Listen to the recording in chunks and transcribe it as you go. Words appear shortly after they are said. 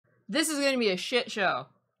This is going to be a shit show.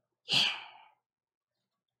 Yeah.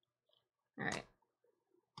 Alright.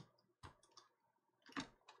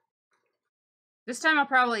 This time I'll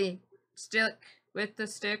probably stick with the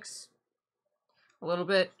sticks a little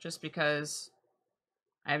bit, just because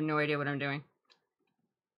I have no idea what I'm doing.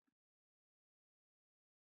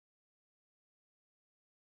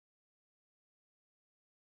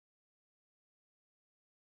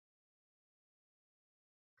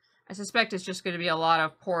 I suspect it's just going to be a lot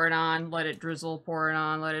of pour it on, let it drizzle, pour it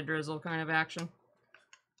on, let it drizzle kind of action.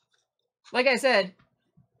 Like I said,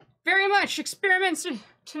 very much experiments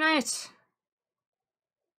tonight.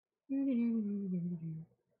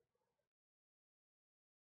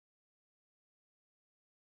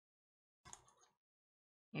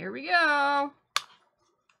 Here we go.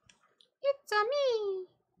 It's a me.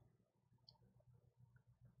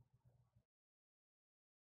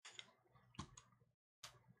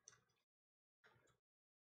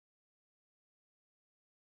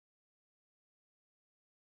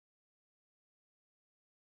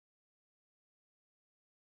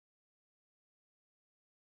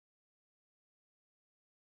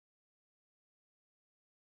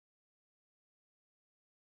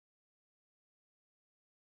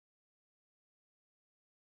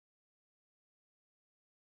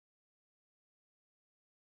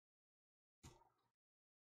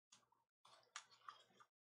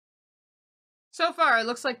 So far, it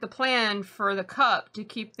looks like the plan for the cup to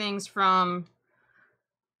keep things from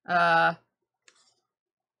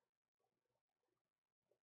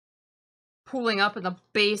pooling up in the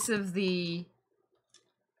base of the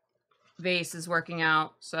vase is working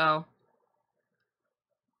out. So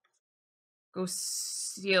go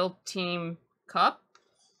seal team cup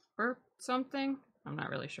or something. I'm not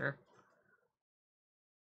really sure.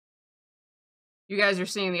 You guys are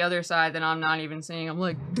seeing the other side that I'm not even seeing. I'm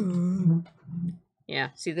like, duh. Yeah,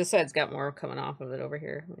 see, this side's got more coming off of it over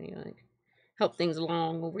here. Let me, like, help things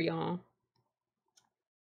along over y'all.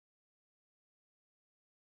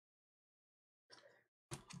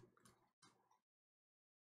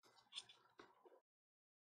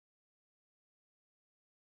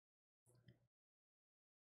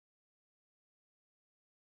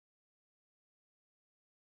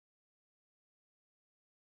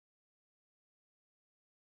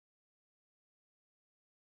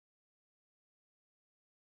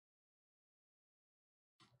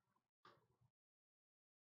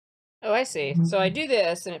 Oh, I see. So I do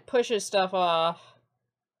this, and it pushes stuff off.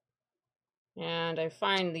 And I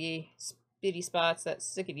find the spitty spots that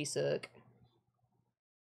sickety-suck.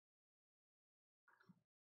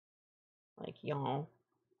 Like, y'all.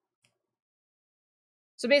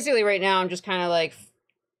 So basically right now I'm just kind of like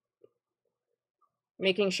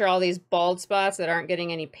making sure all these bald spots that aren't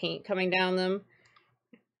getting any paint coming down them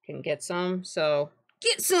can get some. So,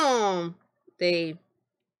 get some! They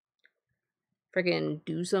friggin'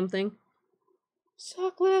 do something.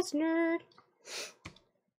 Suck less, nerd.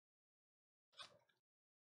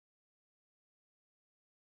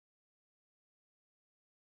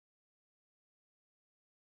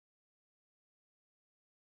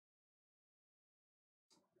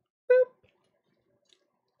 Boop.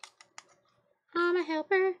 I'm a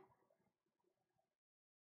helper.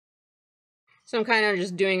 So I'm kind of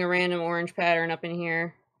just doing a random orange pattern up in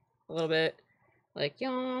here a little bit. Like,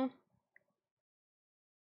 y'all.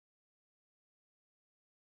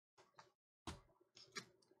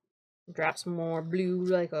 Drop some more blue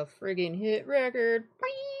like a friggin' hit record.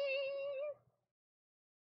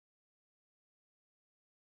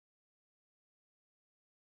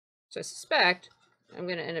 So I suspect I'm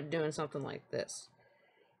going to end up doing something like this.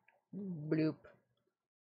 Bloop.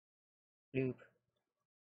 Bloop.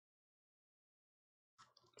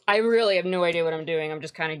 I really have no idea what I'm doing. I'm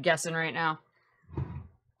just kind of guessing right now.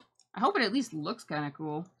 I hope it at least looks kind of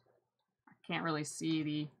cool. I can't really see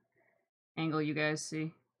the angle you guys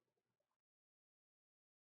see.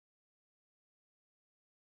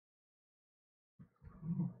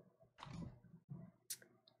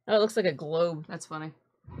 Oh, it looks like a globe. That's funny.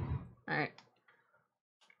 Alright.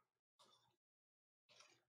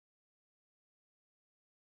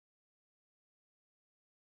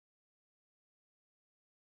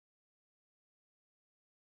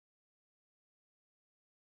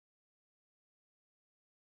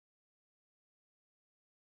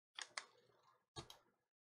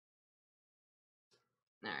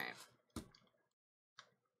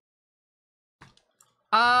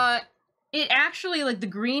 Alright. It actually, like, the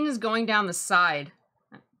green is going down the side,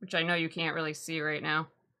 which I know you can't really see right now.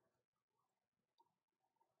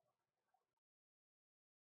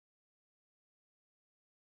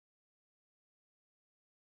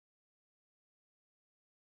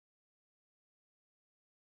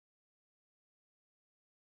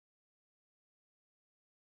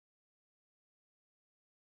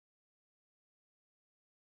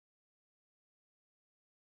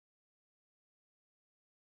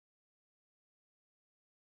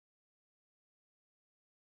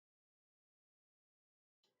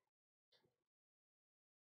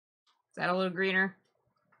 Is that a little greener?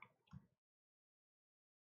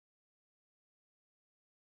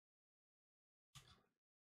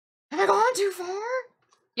 Have I gone too far?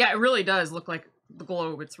 Yeah, it really does look like the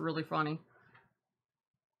globe. It's really funny.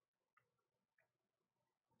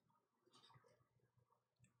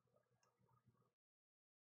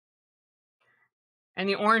 And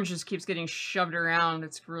the orange just keeps getting shoved around.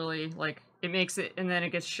 It's really, like, it makes it, and then it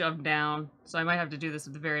gets shoved down. So I might have to do this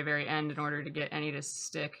at the very, very end in order to get any to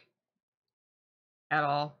stick at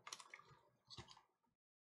all.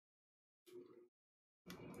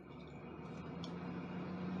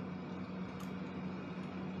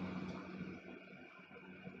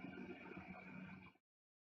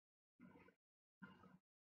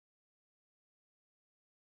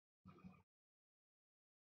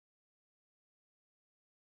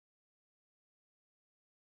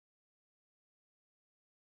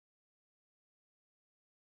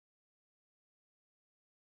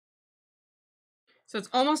 So it's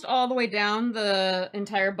almost all the way down the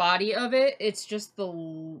entire body of it. It's just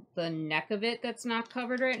the neck of it that's not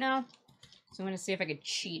covered right now. So I'm going to see if I could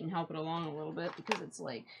cheat and help it along a little bit because it's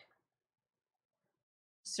like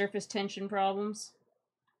surface tension problems,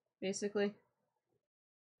 basically.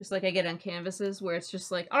 Just like I get on canvases where it's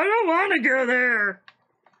just like, I don't want to go there.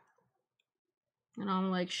 And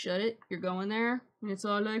I'm like, shut it, you're going there. And it's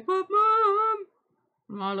all like, but mom.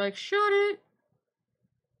 I'm all like, shut it.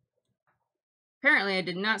 Apparently I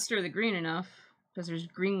did not stir the green enough because there's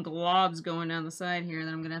green globs going down the side here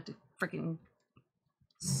that I'm going to have to freaking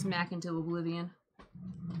smack into oblivion.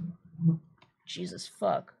 Jesus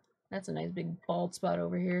fuck. That's a nice big bald spot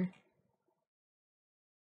over here.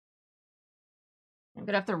 I'm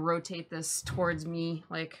gonna have to rotate this towards me,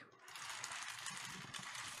 like...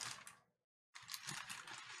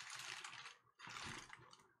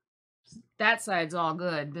 That side's all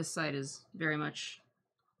good. This side is very much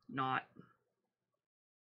not.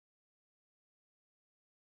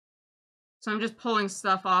 So I'm just pulling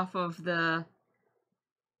stuff off of the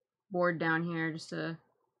board down here just to...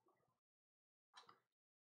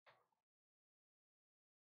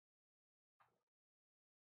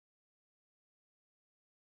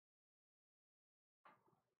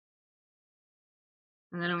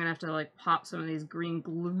 And then I'm gonna have to, like, pop some of these green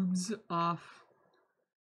gloobs off.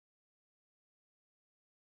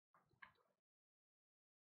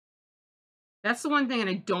 That's the one thing that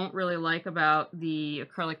I don't really like about the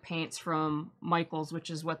acrylic paints from Michaels, which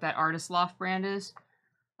is what that Artist Loft brand is.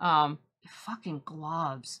 Fucking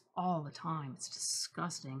globs all the time. It's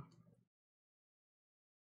disgusting.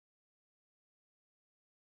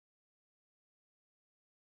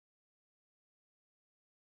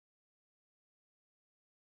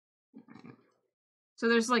 So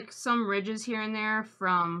there's like some ridges here and there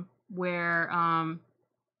from where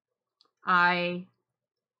I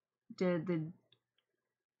did the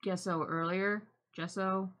gesso earlier.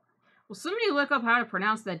 Gesso. Well, somebody look up how to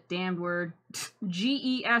pronounce that damned word.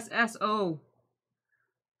 Gesso.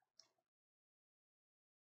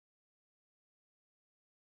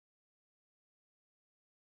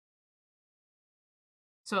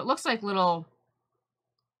 So it looks like little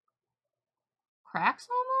cracks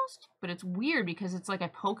almost, but it's weird because it's like I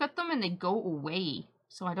poke at them and they go away.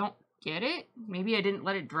 So I don't get it. Maybe I didn't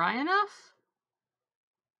let it dry enough.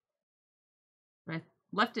 But I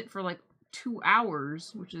left it for like 2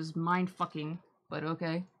 hours, which is mind-fucking, but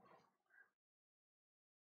okay.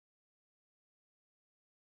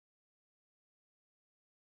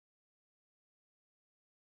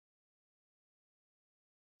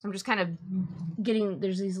 So I'm just kind of getting,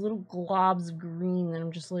 there's these little globs of green that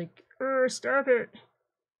I'm just like, stop it.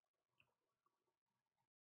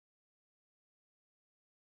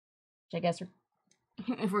 Which I guess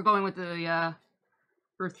if we're going with the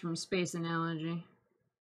Earth from space analogy,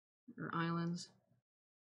 or islands.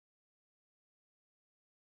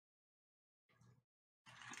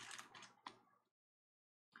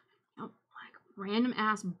 Oh, like random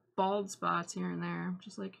ass bald spots here and there. I'm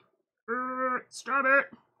just like, stop it.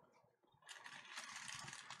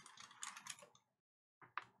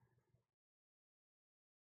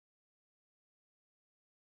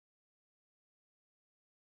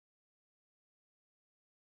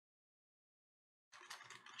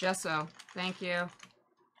 Gesso, thank you.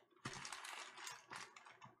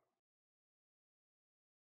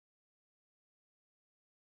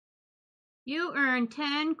 You earn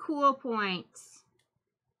 10 cool points.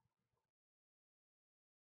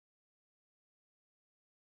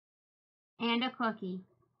 And a cookie.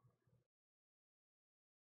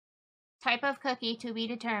 Type of cookie to be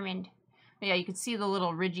determined. But yeah, you can see the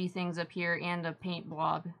little ridgy things up here and a paint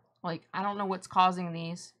blob. Like, I don't know what's causing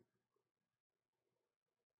these.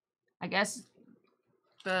 I guess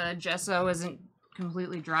the gesso isn't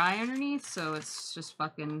completely dry underneath, so it's just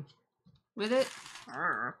fucking with it.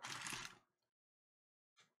 Arrgh.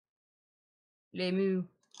 Lemu.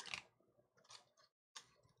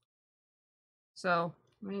 So,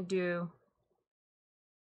 I'm gonna do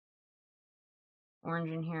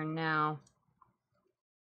orange in here now.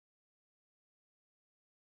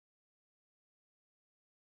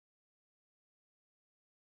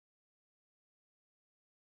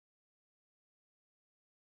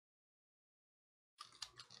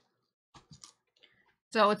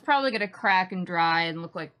 So it's probably gonna crack and dry and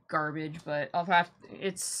look like garbage, but I'll have to,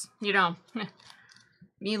 it's, you know,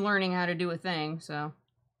 me learning how to do a thing, so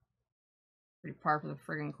pretty par for the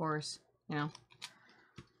friggin' course, you know.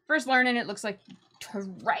 First learning it looks like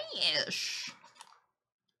trash.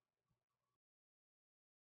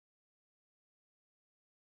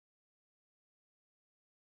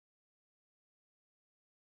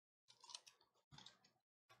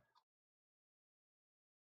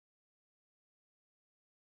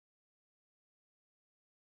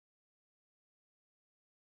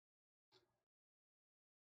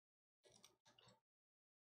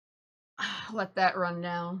 Let that run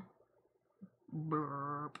down.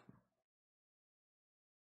 Burp.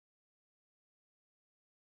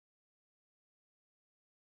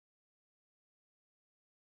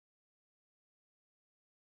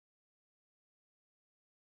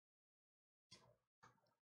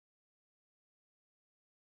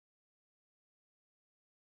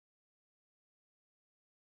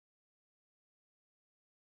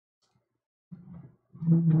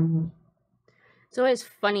 It's always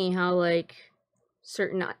funny how, like,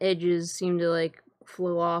 certain edges seem to, like,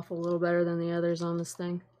 flow off a little better than the others on this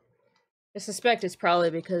thing. I suspect it's probably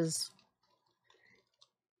because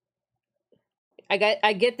I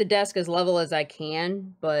get the desk as level as I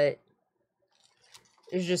can, but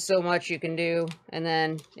there's just so much you can do, and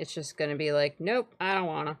then it's just gonna be like, nope, I don't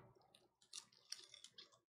wanna.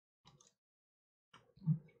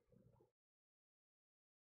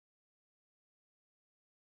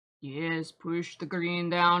 Yes, push the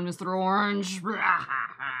green down, Mr. Orange.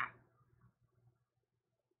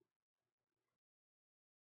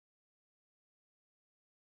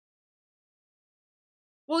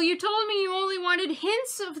 Well, you told me you only wanted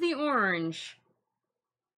hints of the orange.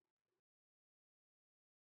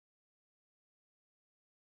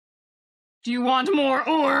 Do you want more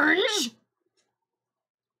orange?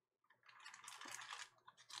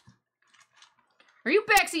 Are you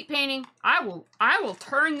backseat painting? I will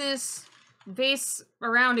turn this vase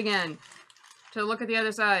around again to look at the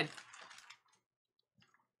other side.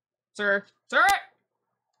 Sir. Sir!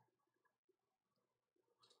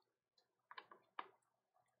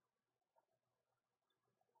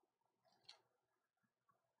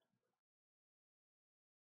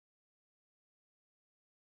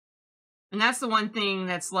 And that's the one thing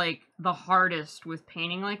that's, like, the hardest with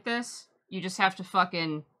painting like this. You just have to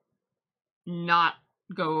fucking not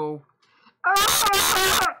go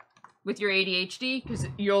with your ADHD, because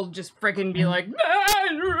you'll just freaking be like...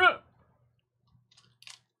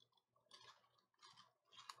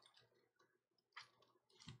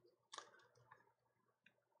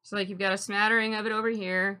 So, like, you've got a smattering of it over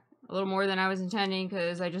here. A little more than I was intending,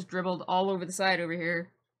 because I just dribbled all over the side over here.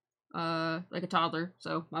 Like a toddler,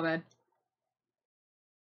 so my bad.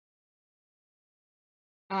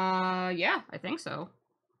 Yeah, I think so.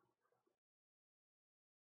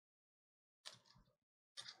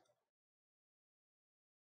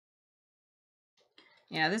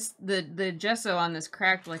 Yeah, the gesso on this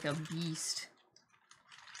cracked like a beast.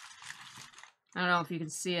 I don't know if you can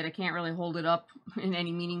see it. I can't really hold it up in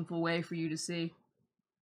any meaningful way for you to see.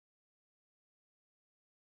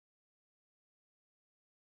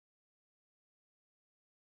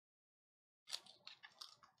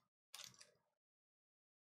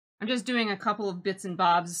 I'm just doing a couple of bits and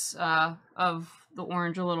bobs of the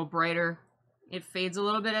orange a little brighter. It fades a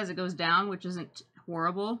little bit as it goes down, which isn't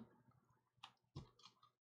horrible.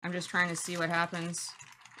 I'm just trying to see what happens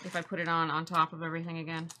if I put it on top of everything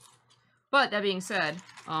again. But that being said,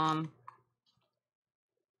 yeah.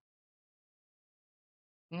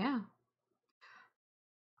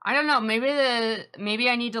 I don't know, maybe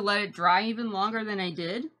I need to let it dry even longer than I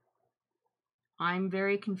did. I'm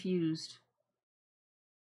very confused.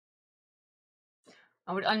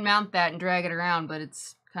 I would unmount that and drag it around, but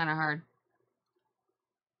it's kind of hard.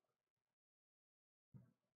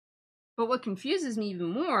 But what confuses me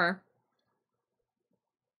even more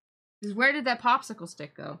is where did that popsicle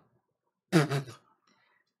stick go? I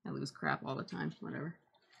lose crap all the time, whatever.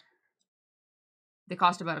 They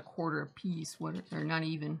cost about $1 a piece, or not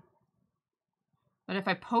even. But if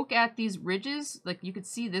I poke at these ridges, like you could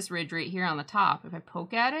see this ridge right here on the top. If I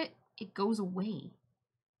poke at it, it goes away.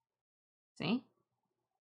 See?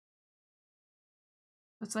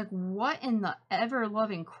 It's like, what in the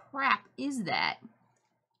ever-loving crap is that?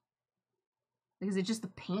 Like, is it just the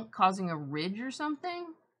paint causing a ridge or something?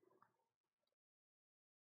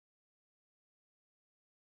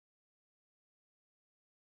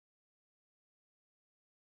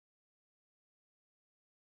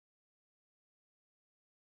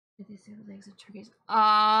 Did they say the legs of turkeys?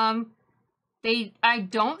 I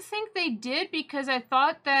don't think they did, because I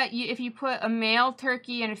thought that if you put a male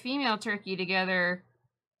turkey and a female turkey together,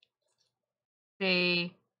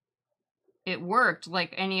 it worked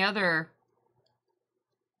like any other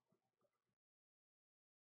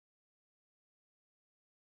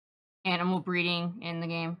animal breeding in the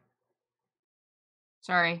game.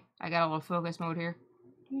 Sorry, I got a little focus mode here.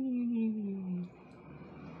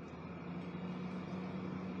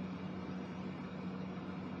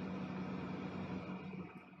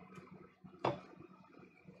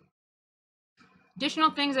 Additional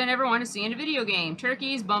things I never want to see in a video game.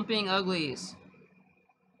 Turkeys bumping uglies.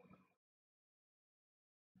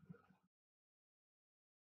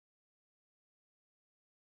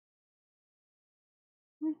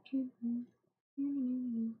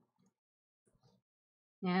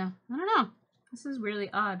 Yeah, I don't know. This is really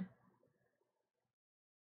odd.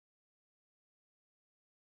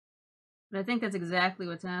 But I think that's exactly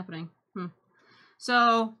what's happening.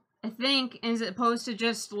 So, I think, as opposed to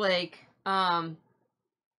just like, what am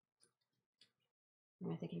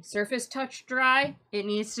I thinking? Surface touch dry, it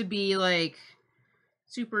needs to be like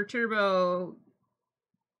super turbo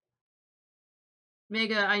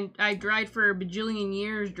mega, I dried for a bajillion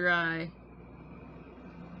years dry.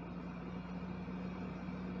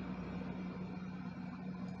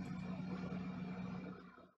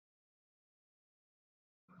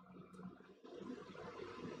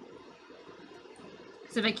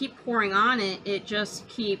 So if I keep pouring on it, it just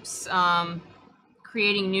keeps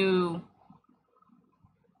creating new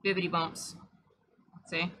bibbity bumps.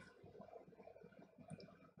 See?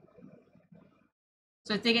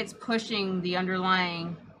 So I think it's pushing the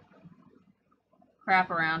underlying crap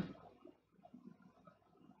around.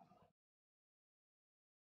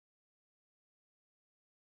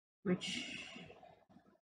 Which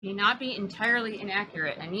may not be entirely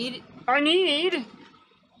inaccurate. I need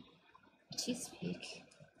to speak.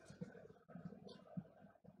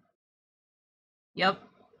 Yep.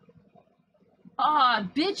 Ah,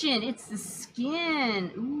 bitchin', it's the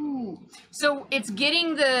skin. Ooh. So it's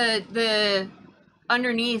getting the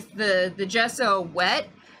underneath the gesso wet,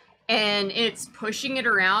 and it's pushing it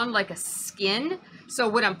around like a skin. So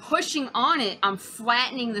when I'm pushing on it, I'm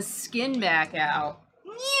flattening the skin back out.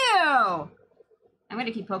 Ew! I'm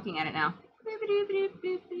gonna keep poking at it now.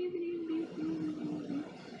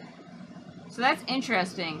 So that's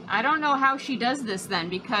interesting. I don't know how she does this then,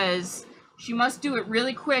 because she must do it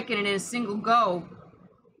really quick and in a single go.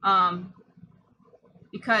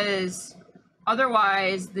 Because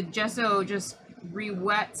otherwise the gesso just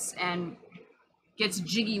re-wets and gets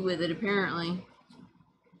jiggy with it, apparently.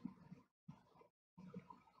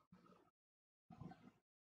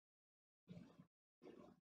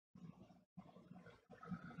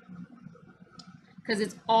 Because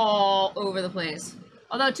it's all over the place.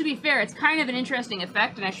 Although, to be fair, it's kind of an interesting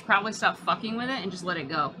effect, and I should probably stop fucking with it and just let it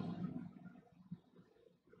go.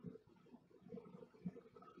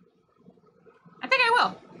 I think I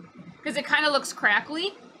will. Because it kind of looks crackly,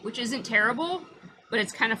 which isn't terrible, but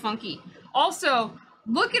it's kind of funky. Also,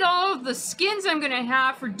 look at all of the skins I'm going to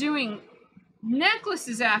have for doing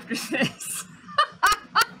necklaces after this.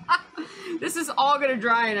 This is all going to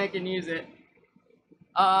dry and I can use it.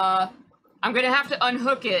 I'm going to have to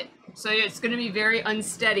unhook it, so it's going to be very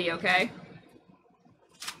unsteady, okay?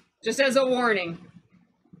 Just as a warning.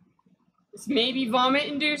 This may be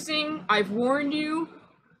vomit-inducing. I've warned you.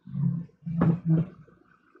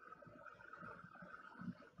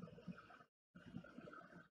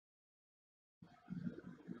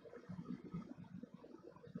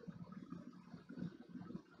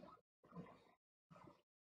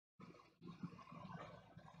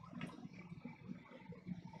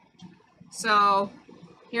 So,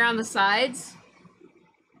 here on the sides,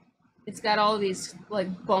 it's got all these,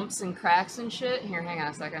 like, bumps and cracks and shit. Here, hang on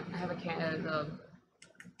a second. I have a can of...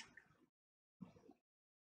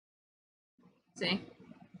 See?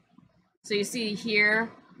 So you see here,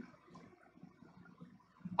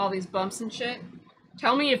 all these bumps and shit.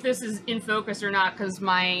 Tell me if this is in focus or not, because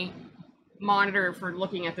my monitor for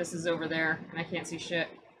looking at this is over there, and I can't see shit.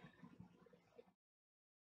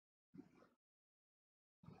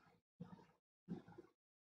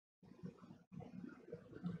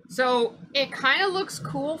 So it kind of looks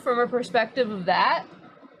cool from a perspective of that,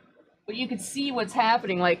 but you can see what's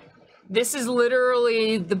happening. Like, this is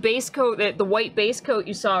literally the base coat, the white base coat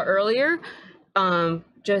you saw earlier,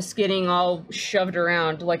 just getting all shoved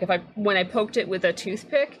around. Like, when I poked it with a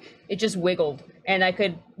toothpick, it just wiggled, and I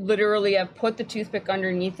could literally have put the toothpick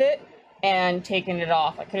underneath it and taken it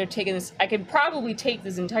off. I could have taken this. I could probably take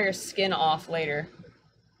this entire skin off later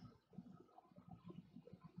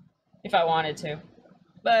if I wanted to,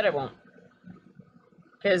 but I won't,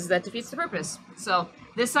 because that defeats the purpose. So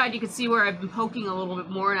this side, you can see where I've been poking a little bit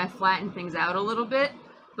more, and I flattened things out a little bit,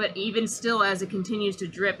 but even still, as it continues to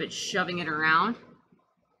drip, it's shoving it around.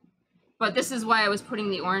 But this is why I was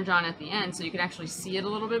putting the orange on at the end, so you can actually see it a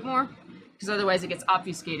little bit more, because otherwise it gets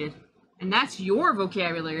obfuscated. And that's your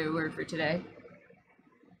vocabulary word for today.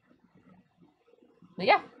 But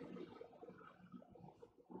yeah.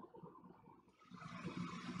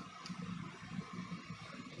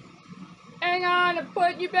 Hang on, I'm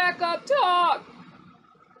putting you back up top!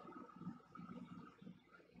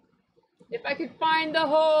 If I could find the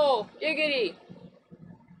hole! Giggity!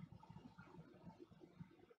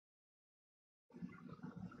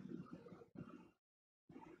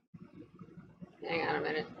 Hang on a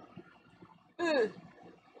minute. Ugh.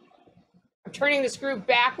 I'm turning the screw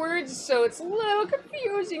backwards, so it's a little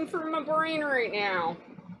confusing for my brain right now.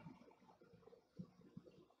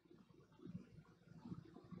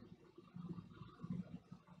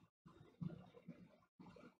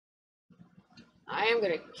 I am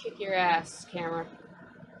gonna kick your ass, camera.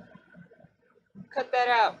 Cut that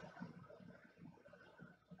out.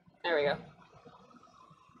 There we go.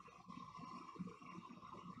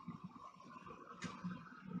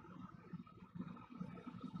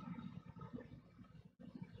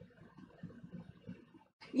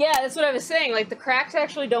 Yeah, that's what I was saying. Like, the cracks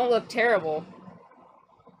actually don't look terrible.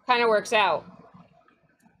 Kind of works out.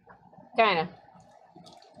 Kind of.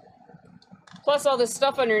 Plus, all this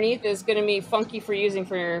stuff underneath is going to be funky for using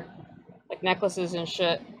for, like, necklaces and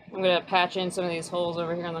shit. I'm going to patch in some of these holes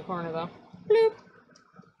over here in the corner, though. Bloop.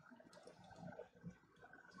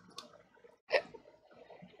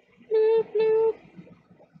 Bloop, bloop.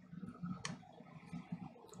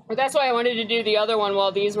 But that's why I wanted to do the other one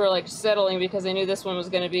while these were, like, settling, because I knew this one was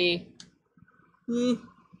going to be...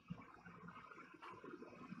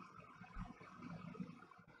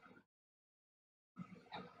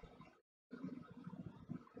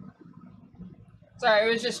 Sorry, I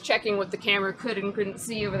was just checking what the camera could and couldn't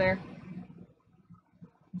see over there.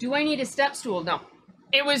 Do I need a step stool? No.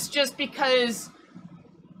 It was just because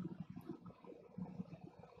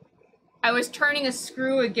I was turning a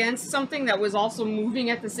screw against something that was also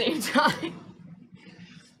moving at the same time.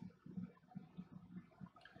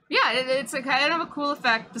 Yeah, it's a kind of a cool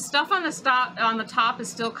effect. The stuff on the top is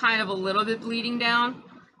still kind of a little bit bleeding down,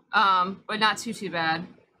 but not too bad.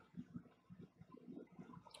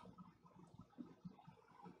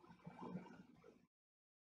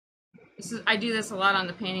 I do this a lot on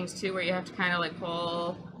the paintings too, where you have to kind of like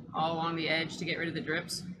pull all along the edge to get rid of the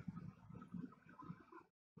drips.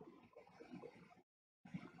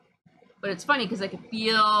 But it's funny because I could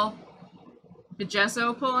feel the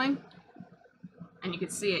gesso pulling, and you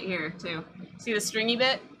can see it here too. See the stringy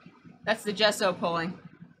bit? That's the gesso pulling.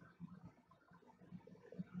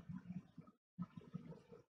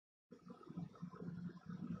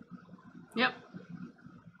 Yep.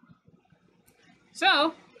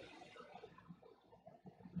 So,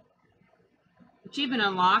 achievement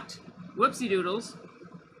unlocked. Whoopsie doodles.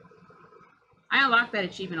 I unlocked that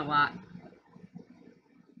achievement a lot.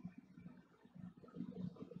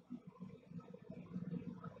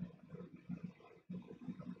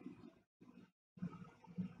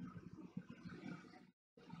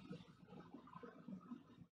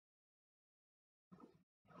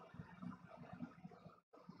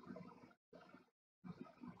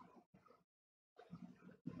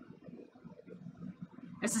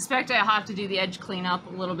 I suspect I'll have to do the edge cleanup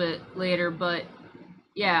a little bit later, but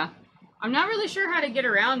yeah. I'm not really sure how to get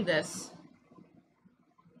around this.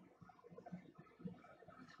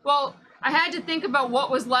 Well, I had to think about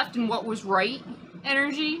what was left and what was right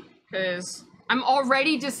energy, because I'm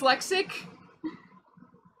already dyslexic.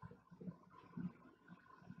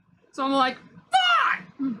 So I'm like, fuck!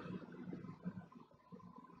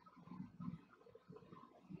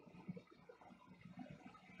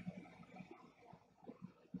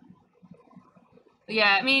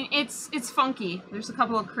 Yeah, I mean, it's funky. There's a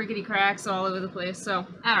couple of crickety cracks all over the place, so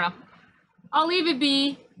I don't know. I'll leave it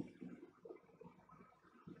be.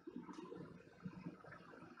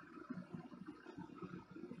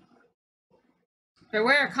 If I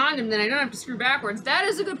wear a condom, then I don't have to screw backwards. That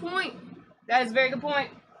is a good point. That is a very good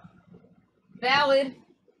point. Valid.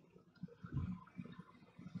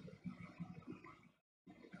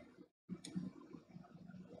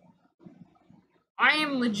 I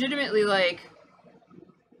am legitimately like,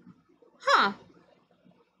 huh.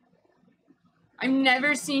 I've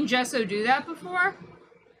never seen gesso do that before.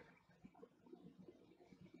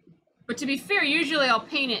 But to be fair, usually I'll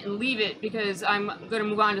paint it and leave it because I'm going to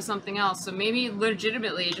move on to something else. So maybe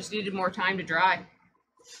legitimately it just needed more time to dry.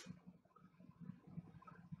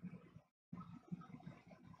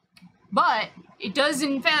 But it does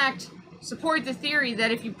in fact support the theory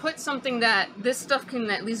that if you put something that this stuff can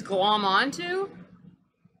at least glom onto,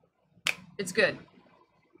 it's good.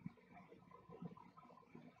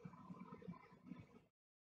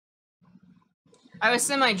 I was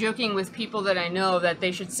semi-joking with people that I know that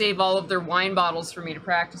they should save all of their wine bottles for me to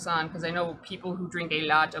practice on, because I know people who drink a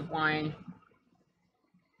lot of wine.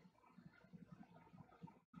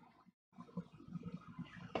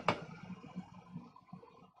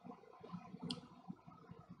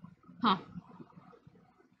 Huh.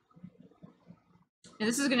 And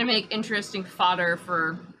this is going to make interesting fodder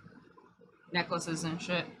for necklaces and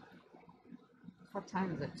shit. What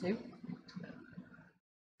time is it, too?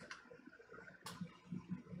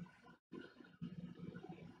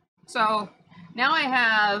 So, now I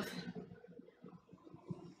have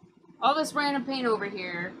all this random paint over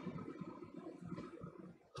here.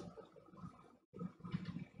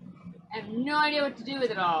 I have no idea what to do with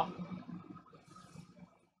it all.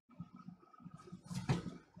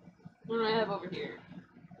 What do I have over here?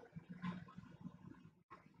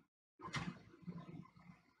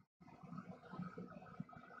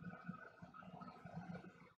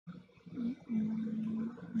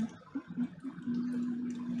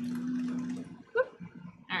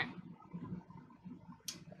 Alright.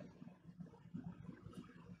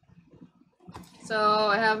 So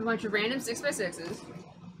I have a bunch of random 6x6s.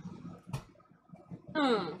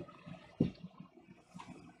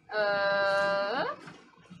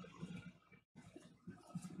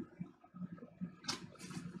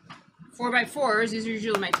 4x4s, these are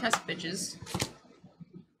usually my test pitches.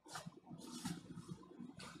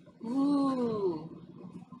 Ooh.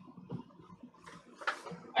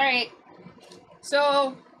 Alright.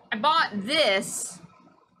 So I bought this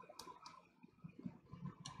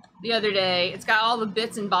the other day. It's got all the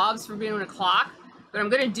bits and bobs for being a clock, but I'm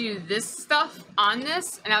gonna do this stuff on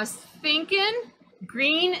this, and I was thinking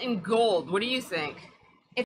green and gold. What do you think?